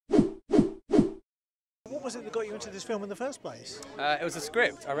What was it that got you into this film in the first place? It was a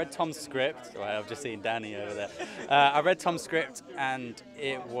script. I read Tom's script. Well, I've just seen Danny over there. I read Tom's script, and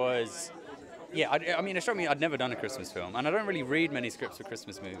it was... Yeah, I mean, it struck me I'd never done a Christmas film, and I don't really read many scripts for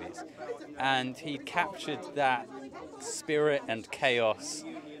Christmas movies. And he captured that spirit and chaos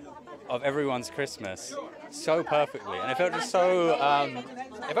of everyone's Christmas so perfectly, and it felt just so...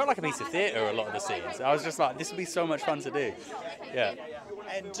 it felt like a piece of theatre, a lot of the scenes. I was just like, this would be so much fun to do. Yeah.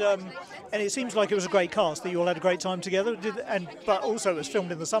 And it seems like it was a great cast, that you all had a great time together, but also it was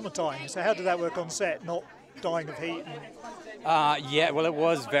filmed in the summertime, so how did that work on set, not dying of heat? Yeah, well, it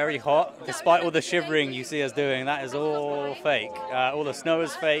was very hot. Despite all the shivering you see us doing, that is all fake. All the snow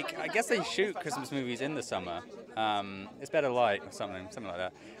is fake. I guess they shoot Christmas movies in the summer. It's better light or something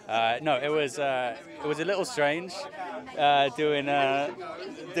like that. No, it was a little strange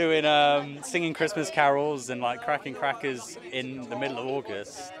singing Christmas carols and like cracking crackers in the middle of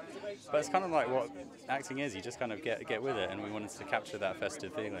August. But it's kind of like what acting is. You just kind of get with it, and we wanted to capture that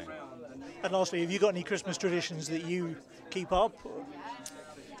festive feeling. And lastly, have you got any Christmas traditions that you keep up?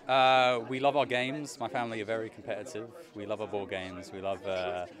 We love our games. My family are very competitive. We love our board games. We love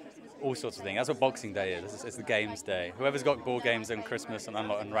all sorts of things. That's what Boxing Day is. It's the games day. Whoever's got board games on Christmas and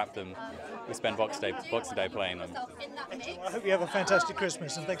unwrap them, we spend Boxing Day playing them. I hope you have a fantastic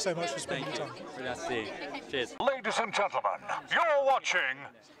Christmas, and thanks so much for spending your time. Merci. Cheers. Ladies and gentlemen, you're watching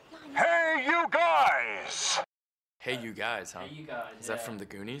Hey You Guys! Hey You Guys, huh? Hey You Guys. Is that from the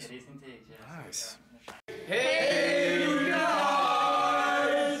Goonies? It is indeed, yeah. Nice. Hey!